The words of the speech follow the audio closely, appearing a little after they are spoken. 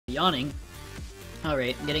Yawning.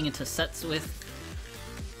 Alright, getting into sets with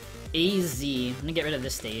AZ. I'm gonna get rid of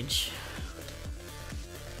this stage.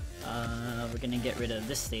 We're gonna get rid of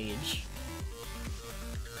this stage.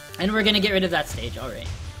 And we're gonna get rid of that stage, alright.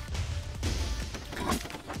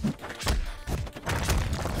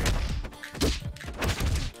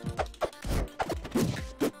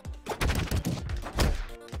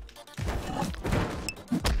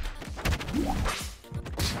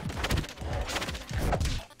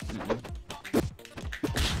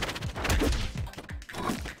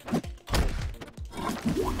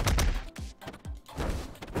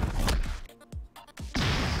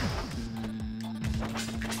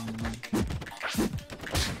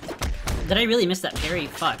 Did I really miss that parry?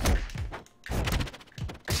 Fuck.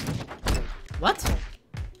 What?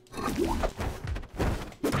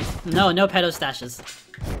 No, no pedo stashes.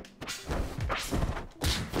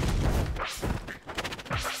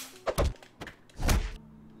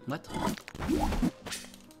 What?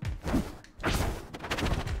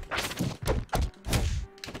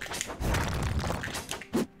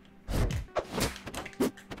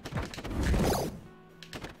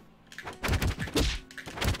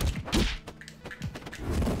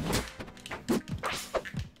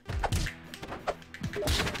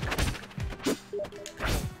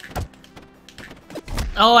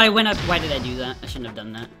 Oh, I went up. Why did I do that? I shouldn't have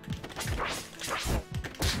done that.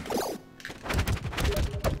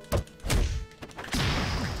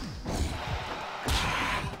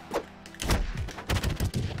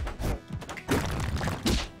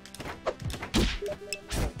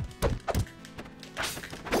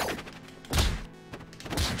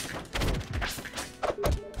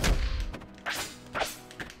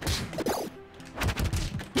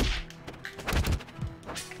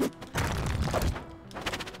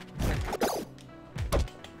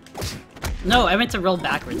 No, I meant to roll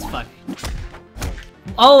backwards, fuck.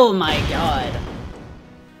 Oh my god.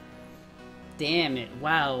 Damn it,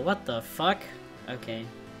 wow, what the fuck? Okay.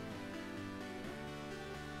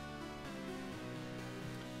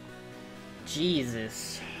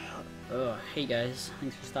 Jesus. Oh, hey guys,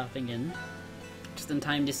 thanks for stopping in. Just in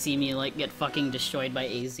time to see me, like, get fucking destroyed by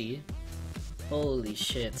AZ. Holy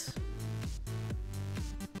shit.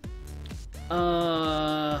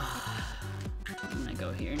 I'm gonna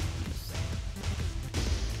go here.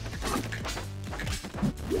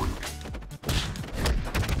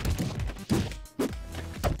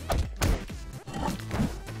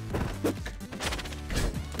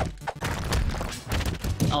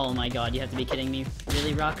 Oh my god, you have to be kidding me.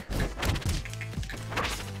 Really, Rock?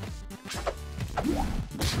 Come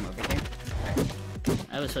over here.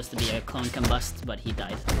 I was supposed to be a clone combust, but he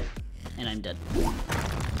died. And I'm dead.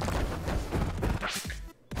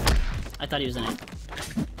 I thought he was in it.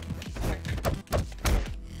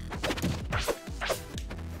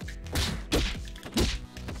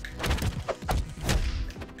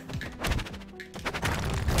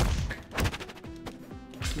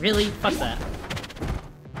 Really? Fuck that.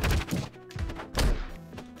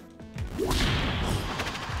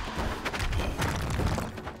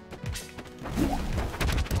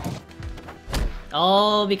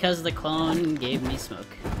 All because the clone gave me smoke.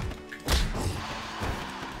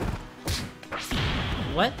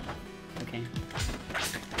 What? Okay.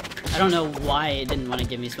 I don't know why it didn't want to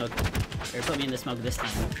give me smoke, or put me in the smoke this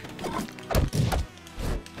time.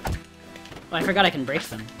 Oh, I forgot I can break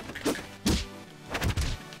them.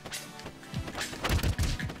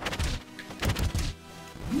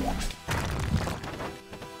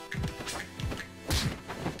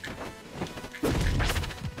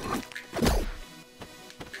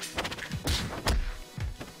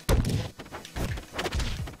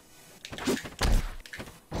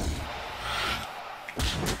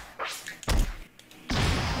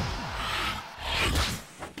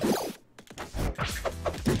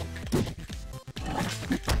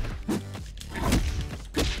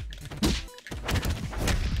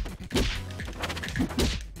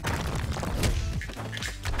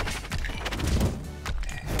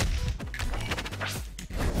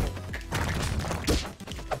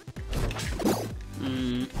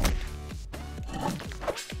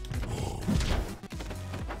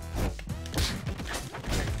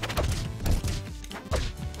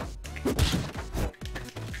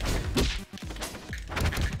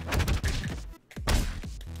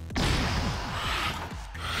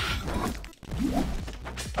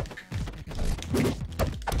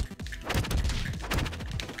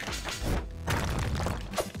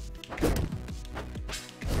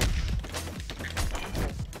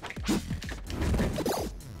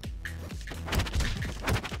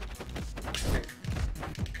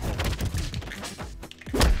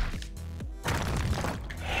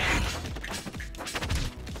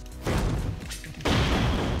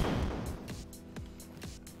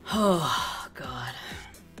 Oh, God.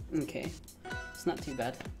 Okay. It's not too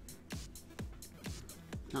bad.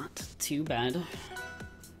 Not too bad.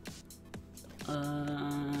 We're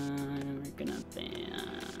gonna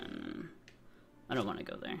ban... I don't want to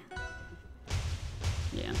go there.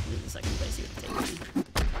 Yeah, this is the second place he would take me.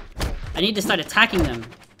 I need to start attacking them!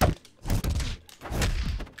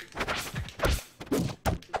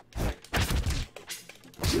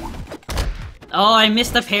 Oh, I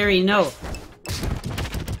missed the parry, no!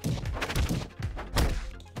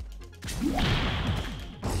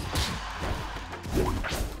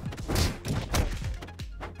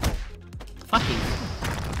 Fucking.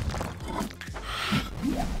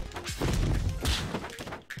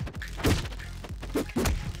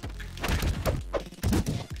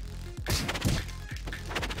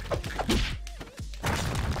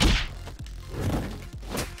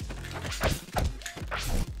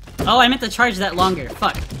 Oh, I meant to charge that longer.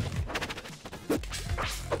 Fuck.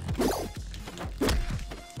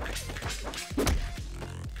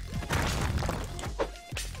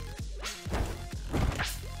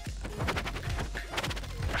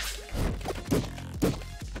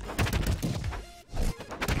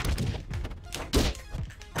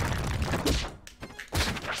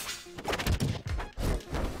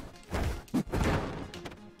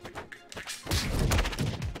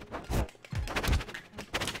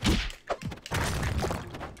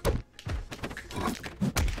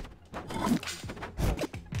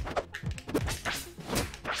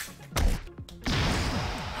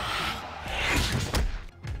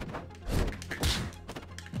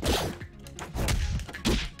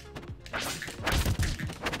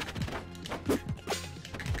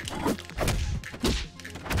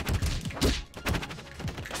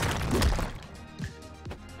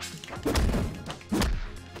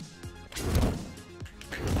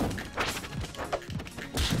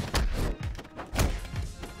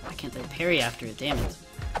 Parry after it, damn it.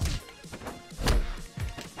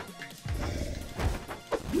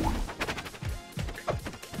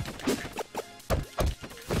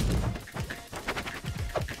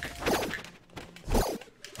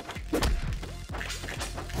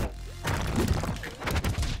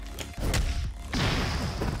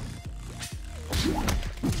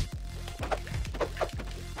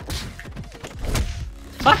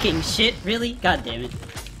 Fucking shit, really? God damn it.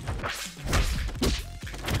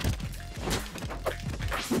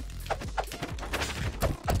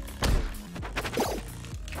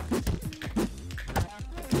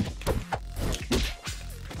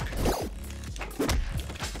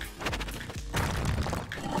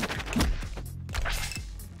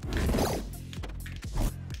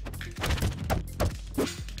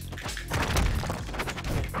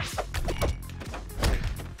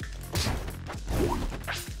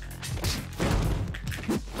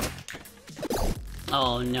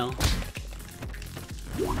 Oh no.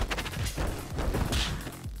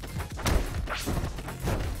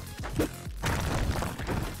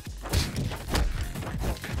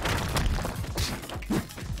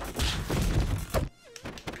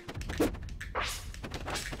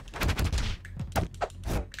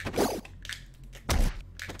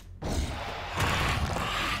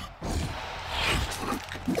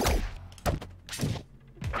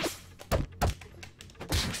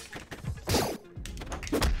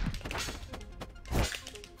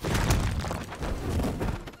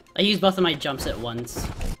 I used both of my jumps at once.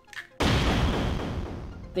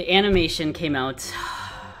 The animation came out.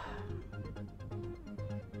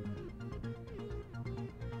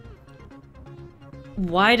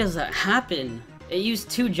 Why does that happen? It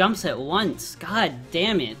used 2 jumps at once. God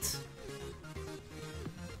damn it.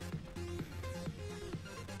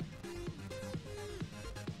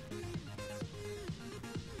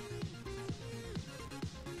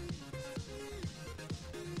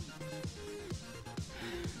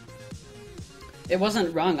 It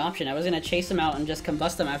wasn't wrong option. I was gonna chase him out and just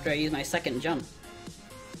combust him after I used my second jump.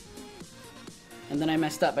 And then I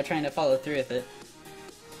messed up by trying to follow through with it.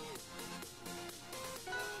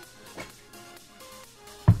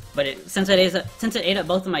 But since it ate up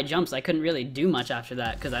both of my jumps, I couldn't really do much after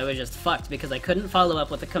that, because I was just fucked, because I couldn't follow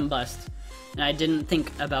up with a combust. And I didn't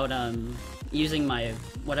think about, using my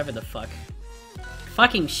whatever the fuck.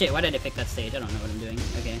 Fucking shit, why did I pick that stage? I don't know what I'm doing.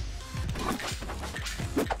 Okay.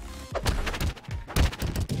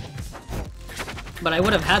 But I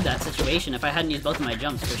would have had that situation if I hadn't used both of my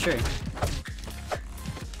jumps, for sure.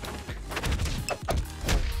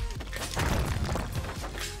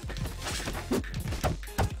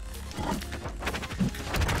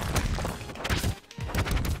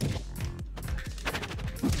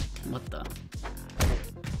 What the?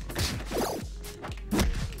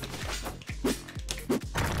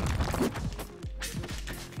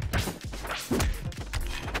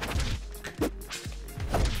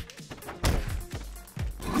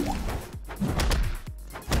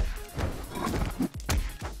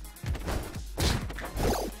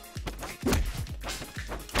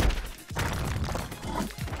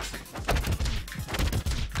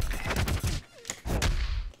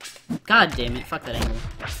 God damn it, fuck that angle.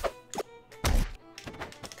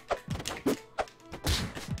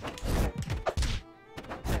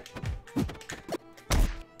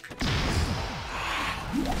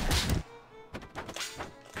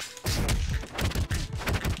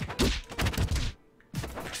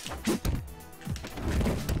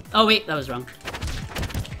 Oh wait, that was wrong.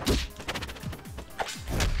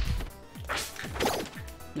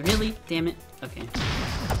 Really? Damn it. Okay.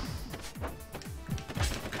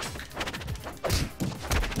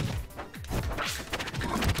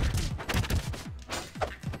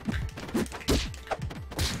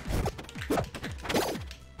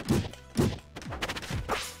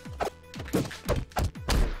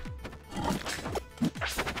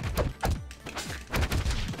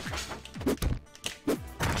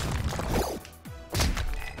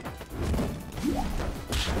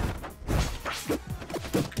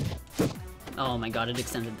 Oh my god, it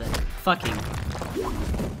extended the fucking...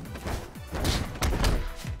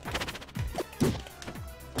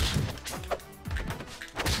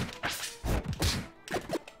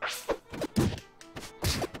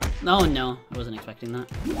 Oh no, I wasn't expecting that.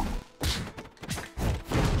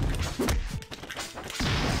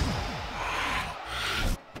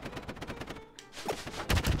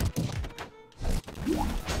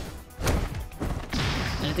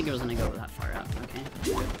 I didn't think it was gonna go that far out, okay.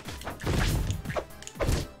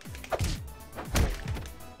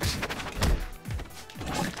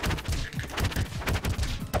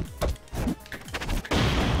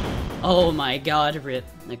 Oh my god, rip.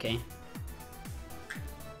 Okay.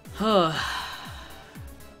 Oh.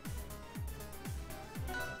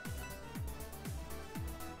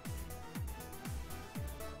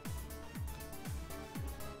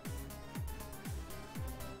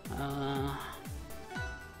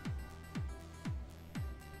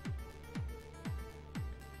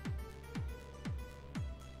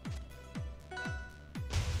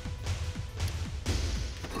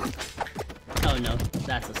 Oh no,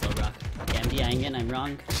 that's a slow rock. Okay, I'm DIing it, I'm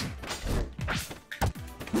wrong.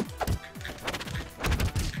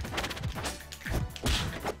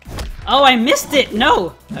 Oh, I missed it!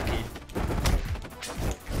 No! Okay.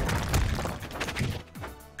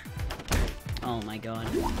 Oh my god.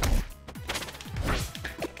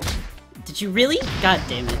 Did you really? God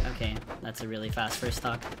damn it. Okay, that's a really fast first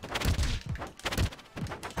stock.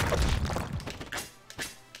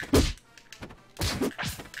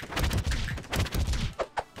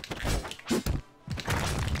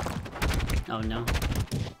 Oh no.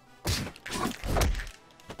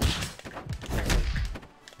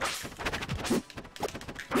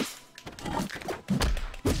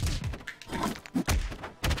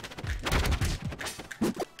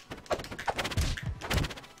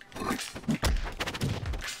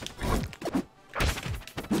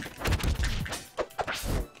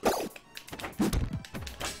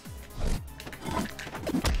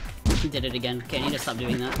 He did it again. Okay, I need to stop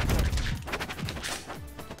doing that.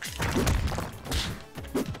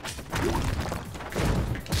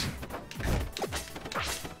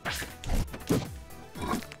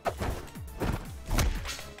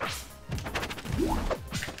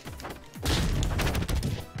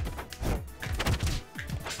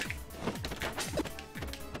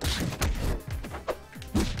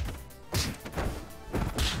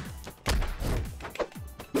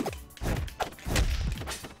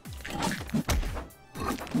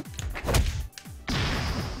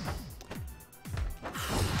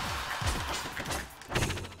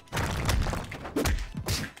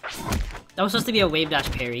 That was supposed to be a wave dash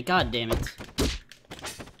parry. God damn it.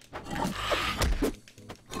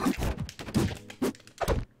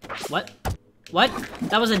 What? What?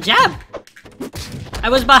 That was a jab! I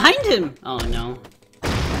was behind him! Oh no.